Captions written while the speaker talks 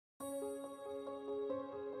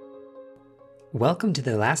Welcome to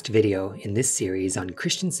the last video in this series on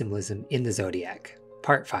Christian symbolism in the Zodiac,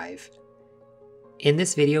 Part 5. In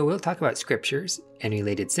this video, we'll talk about scriptures and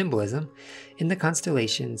related symbolism in the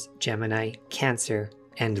constellations Gemini, Cancer,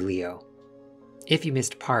 and Leo. If you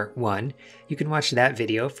missed Part 1, you can watch that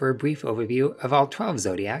video for a brief overview of all 12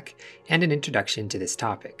 Zodiac and an introduction to this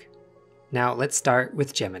topic. Now let's start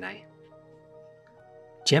with Gemini.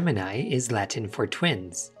 Gemini is Latin for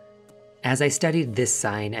twins. As I studied this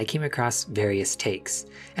sign, I came across various takes,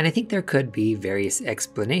 and I think there could be various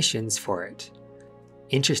explanations for it.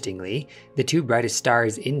 Interestingly, the two brightest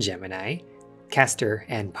stars in Gemini, Castor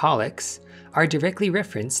and Pollux, are directly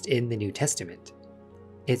referenced in the New Testament.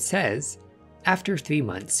 It says, "After 3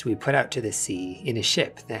 months we put out to the sea in a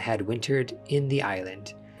ship that had wintered in the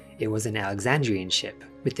island. It was an Alexandrian ship,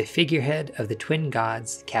 with the figurehead of the twin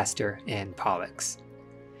gods Castor and Pollux."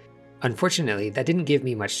 Unfortunately, that didn't give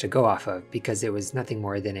me much to go off of because it was nothing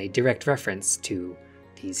more than a direct reference to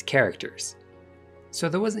these characters. So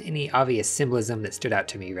there wasn't any obvious symbolism that stood out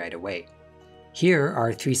to me right away. Here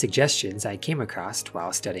are 3 suggestions I came across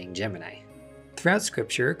while studying Gemini. Throughout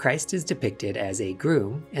Scripture, Christ is depicted as a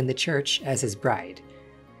groom and the church as his bride.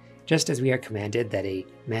 Just as we are commanded that a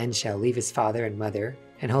man shall leave his father and mother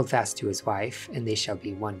and hold fast to his wife, and they shall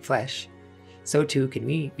be one flesh, so too can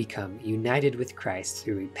we become united with Christ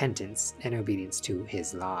through repentance and obedience to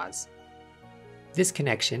his laws. This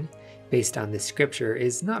connection, based on this scripture,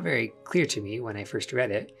 is not very clear to me when I first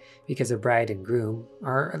read it, because a bride and groom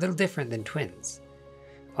are a little different than twins.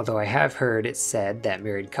 Although I have heard it said that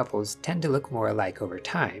married couples tend to look more alike over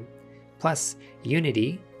time, plus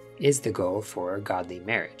unity is the goal for godly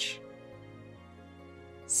marriage.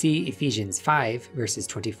 See Ephesians 5 verses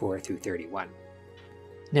 24 through 31.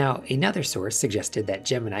 Now, another source suggested that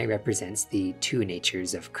Gemini represents the two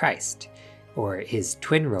natures of Christ, or his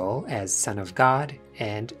twin role as Son of God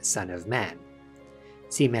and Son of Man.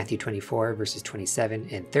 See Matthew 24 verses 27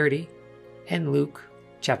 and 30, and Luke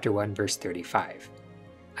chapter 1 verse 35.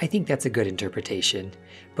 I think that's a good interpretation,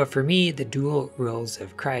 but for me, the dual roles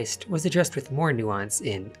of Christ was addressed with more nuance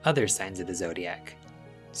in other signs of the zodiac.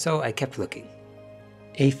 So I kept looking.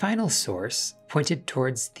 A final source pointed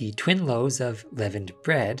towards the twin loaves of leavened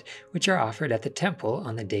bread, which are offered at the temple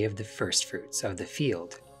on the day of the firstfruits of the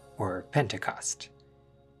field, or Pentecost.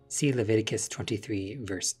 See Leviticus 23,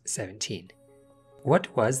 verse 17.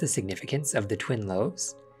 What was the significance of the twin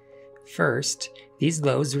loaves? First, these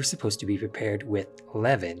loaves were supposed to be prepared with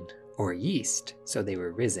leaven, or yeast, so they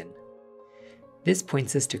were risen. This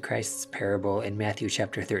points us to Christ's parable in Matthew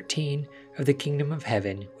chapter 13 of the kingdom of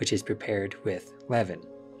heaven, which is prepared with leaven.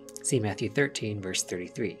 See Matthew 13, verse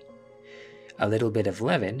 33. A little bit of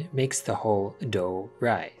leaven makes the whole dough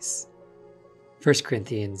rise. 1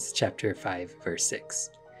 Corinthians chapter 5, verse 6.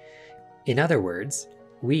 In other words,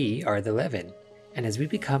 we are the leaven, and as we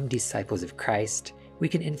become disciples of Christ, we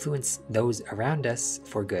can influence those around us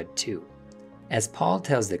for good too. As Paul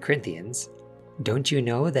tells the Corinthians, "Don't you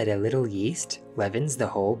know that a little yeast leavens the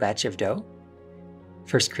whole batch of dough?"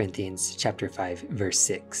 1 Corinthians chapter 5, verse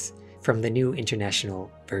 6, from the New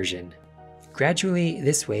International Version. Gradually,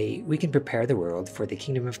 this way, we can prepare the world for the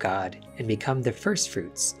kingdom of God and become the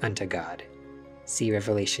firstfruits unto God. See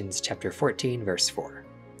Revelations chapter 14, verse 4.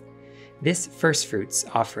 This firstfruits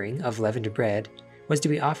offering of leavened bread was to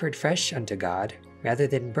be offered fresh unto God rather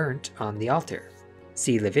than burnt on the altar.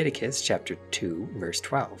 See Leviticus chapter 2, verse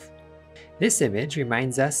 12. This image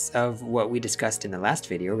reminds us of what we discussed in the last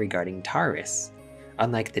video regarding Taurus.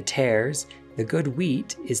 Unlike the tares, the good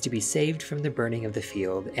wheat is to be saved from the burning of the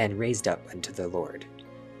field and raised up unto the Lord.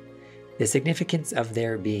 The significance of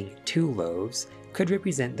there being 2 loaves could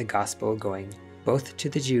represent the gospel going both to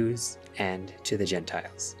the Jews and to the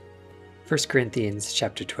Gentiles. 1 Corinthians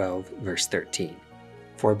chapter 12, verse 13.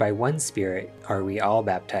 "For by one Spirit are we all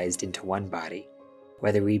baptized into one body,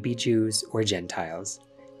 whether we be Jews or Gentiles,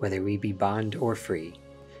 whether we be bond or free,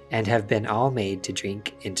 and have been all made to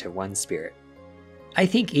drink into one Spirit." I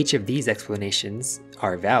think each of these explanations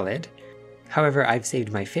are valid. However, I've saved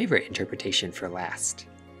my favorite interpretation for last.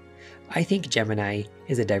 I think Gemini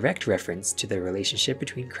is a direct reference to the relationship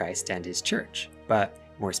between Christ and his church, but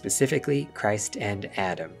more specifically, Christ and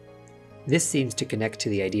Adam. This seems to connect to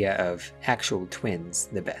the idea of actual twins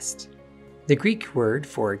the best. The Greek word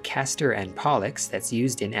for Castor and Pollux that's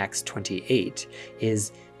used in Acts 28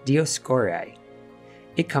 is Dioskoroi.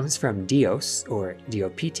 It comes from Dios, or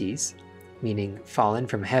Diopetes, meaning fallen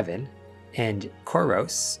from heaven, and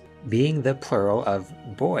Koros, being the plural of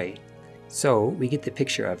boy. So we get the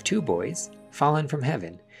picture of 2 boys fallen from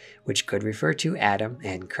heaven, which could refer to Adam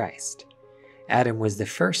and Christ. Adam was the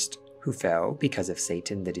first who fell because of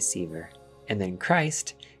Satan the deceiver, and then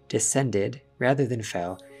Christ descended rather than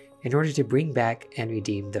fell, in order to bring back and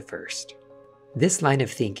redeem the first. This line of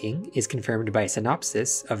thinking is confirmed by a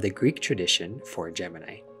synopsis of the Greek tradition for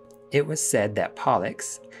Gemini. It was said that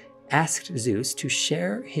Pollux asked Zeus to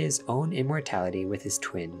share his own immortality with his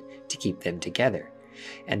twin to keep them together,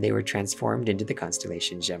 and they were transformed into the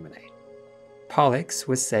constellation Gemini. Pollux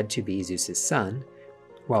was said to be Zeus's son,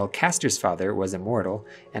 while Castor's father was immortal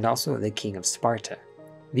and also the king of Sparta.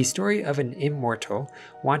 The story of an immortal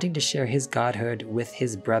wanting to share his godhood with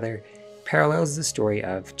his brother parallels the story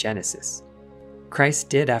of Genesis. Christ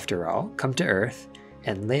did, after all, come to earth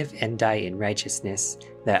and live and die in righteousness,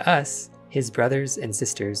 that us, his brothers and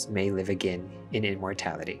sisters, may live again in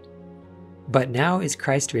immortality. But now is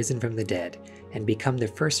Christ risen from the dead, and become the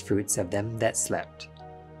firstfruits of them that slept.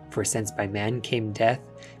 For since by man came death,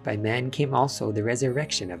 by man came also the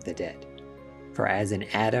resurrection of the dead. For as in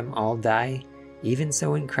Adam all die, even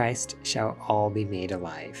so in Christ shall all be made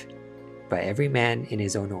alive. But every man in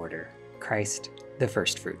his own order, Christ the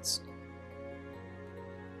firstfruits.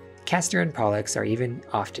 Castor and Pollux are even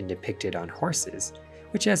often depicted on horses,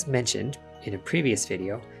 which, as mentioned in a previous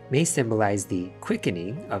video, may symbolize the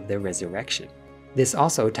quickening of the resurrection. This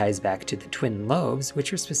also ties back to the twin loaves,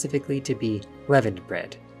 which were specifically to be leavened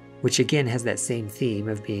bread, which again has that same theme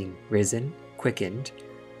of being risen, quickened,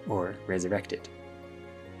 or resurrected.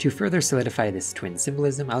 To further solidify this twin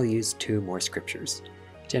symbolism, I'll use two more scriptures.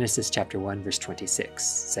 Genesis chapter 1 verse 26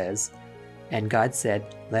 says, "And God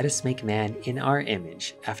said, Let us make man in our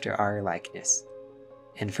image, after our likeness."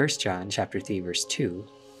 And 1 John chapter 3 verse 2,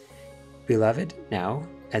 "Beloved, now,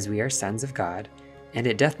 as we are sons of God, and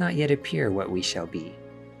it doth not yet appear what we shall be,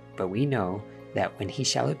 but we know that when he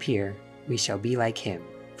shall appear, we shall be like him,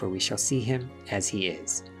 for we shall see him as he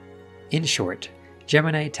is." In short,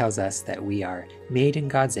 Gemini tells us that we are made in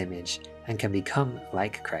God's image and can become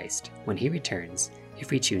like Christ when he returns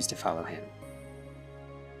if we choose to follow him.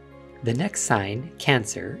 The next sign,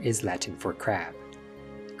 Cancer, is Latin for crab.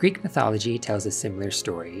 Greek mythology tells a similar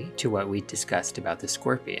story to what we discussed about the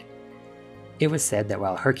scorpion. It was said that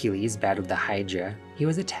while Hercules battled the Hydra, he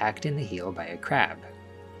was attacked in the heel by a crab,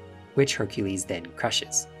 which Hercules then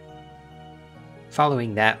crushes.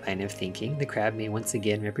 Following that line of thinking, the crab may once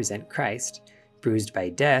again represent Christ, bruised by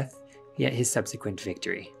death, yet his subsequent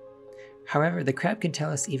victory. However, the crab can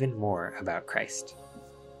tell us even more about Christ.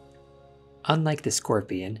 Unlike the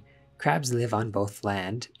scorpion, crabs live on both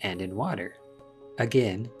land and in water.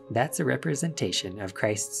 Again, that's a representation of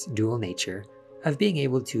Christ's dual nature of being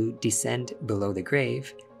able to descend below the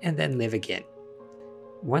grave and then live again.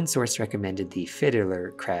 One source recommended the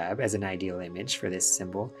fiddler crab as an ideal image for this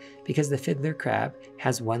symbol because the fiddler crab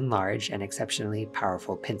has one large and exceptionally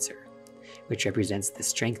powerful pincer, which represents the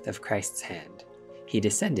strength of Christ's hand. He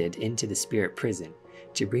descended into the spirit prison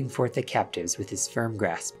to bring forth the captives with his firm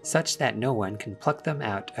grasp, such that no one can pluck them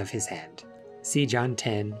out of his hand. See John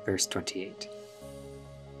 10, verse 28.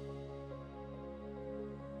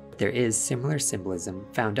 There is similar symbolism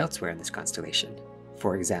found elsewhere in this constellation.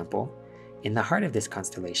 For example, in the heart of this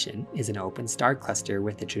constellation is an open star cluster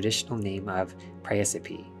with the traditional name of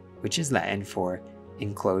Praesepe, which is Latin for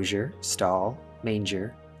enclosure, stall,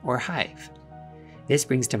 manger, or hive. This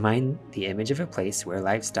brings to mind the image of a place where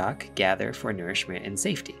livestock gather for nourishment and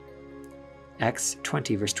safety. Acts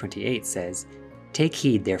 20 verse 28 says, "Take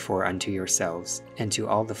heed therefore unto yourselves, and to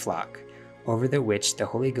all the flock, over the which the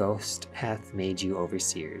Holy Ghost hath made you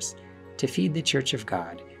overseers, to feed the church of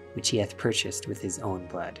God, which he hath purchased with his own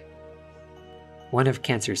blood." One of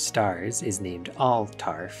Cancer's stars is named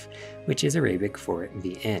Al-Tarf, which is Arabic for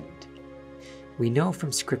the end. We know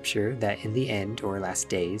from Scripture that in the end, or last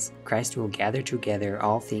days, Christ will gather together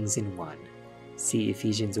all things in one. See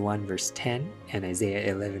Ephesians 1 verse 10 and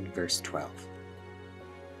Isaiah 11 verse 12.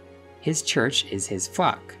 His church is his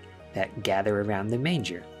flock that gather around the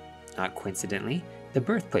manger, not coincidentally, the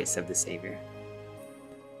birthplace of the Savior.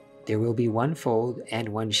 There will be one fold and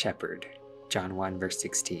one shepherd, John 1 verse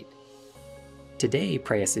 16. Today,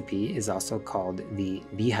 Praesepe is also called the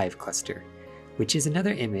beehive cluster, which is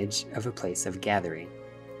another image of a place of gathering.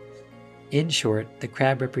 In short, the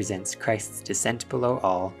crab represents Christ's descent below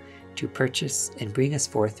all to purchase and bring us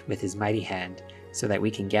forth with his mighty hand so that we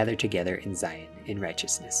can gather together in Zion in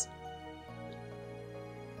righteousness.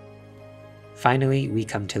 Finally, we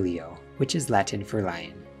come to Leo, which is Latin for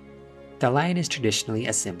lion. The lion is traditionally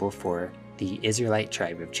a symbol for the Israelite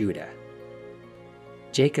tribe of Judah.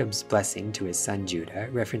 Jacob's blessing to his son Judah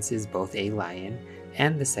references both a lion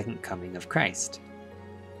and the second coming of Christ.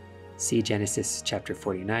 See Genesis chapter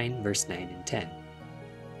 49, verse 9 and 10.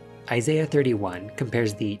 Isaiah 31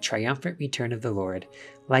 compares the triumphant return of the Lord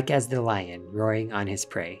like as the lion roaring on his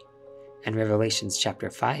prey. And Revelations chapter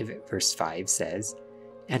 5 verse 5 says,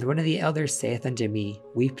 "And one of the elders saith unto me,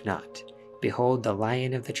 Weep not. Behold, the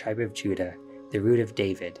Lion of the tribe of Judah, the root of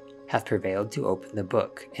David, hath prevailed to open the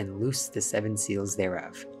book and loose the 7 seals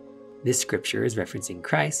thereof." This scripture is referencing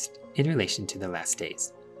Christ in relation to the last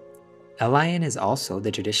days. A lion is also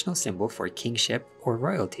the traditional symbol for kingship or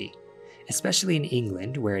royalty, especially in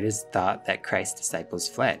England, where it is thought that Christ's disciples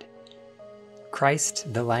fled.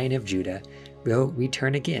 Christ, the Lion of Judah, will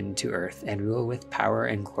return again to earth and rule with power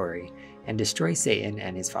and glory, and destroy Satan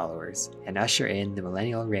and his followers, and usher in the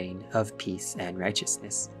millennial reign of peace and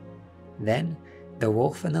righteousness. Then the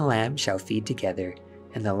wolf and the lamb shall feed together,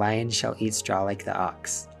 and the lion shall eat straw like the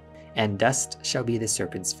ox, and dust shall be the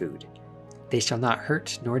serpent's food. They shall not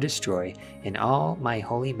hurt nor destroy in all my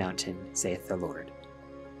holy mountain, saith the Lord.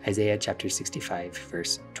 Isaiah chapter 65,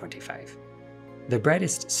 verse 25. The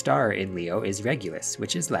brightest star in Leo is Regulus,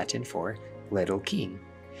 which is Latin for little king.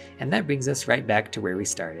 And that brings us right back to where we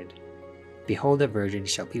started. Behold, a virgin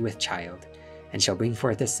shall be with child, and shall bring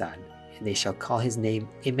forth a son, and they shall call his name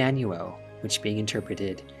Emmanuel, which being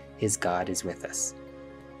interpreted, his God is with us.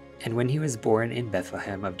 And when he was born in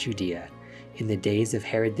Bethlehem of Judea, in the days of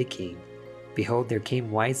Herod the king, behold, there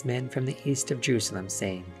came wise men from the east of Jerusalem,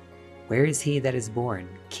 saying, Where is he that is born,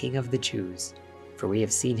 King of the Jews? For we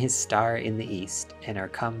have seen his star in the east, and are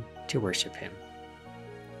come to worship him.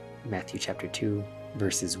 Matthew chapter 2,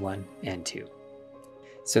 verses 1 and 2.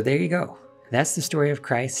 So there you go. That's the story of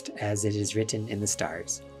Christ as it is written in the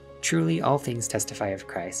stars. Truly all things testify of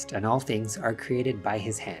Christ, and all things are created by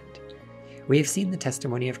his hand. We have seen the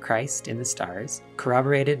testimony of Christ in the stars,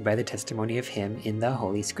 corroborated by the testimony of him in the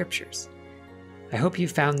Holy Scriptures. I hope you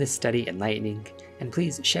found this study enlightening, and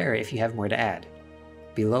please share if you have more to add.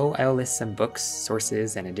 Below I'll list some books,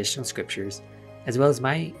 sources, and additional scriptures, as well as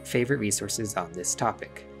my favorite resources on this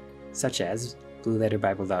topic, such as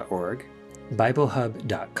blueletterbible.org,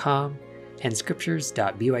 biblehub.com, and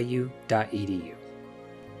scriptures.byu.edu.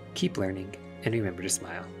 Keep learning, and remember to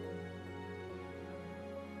smile.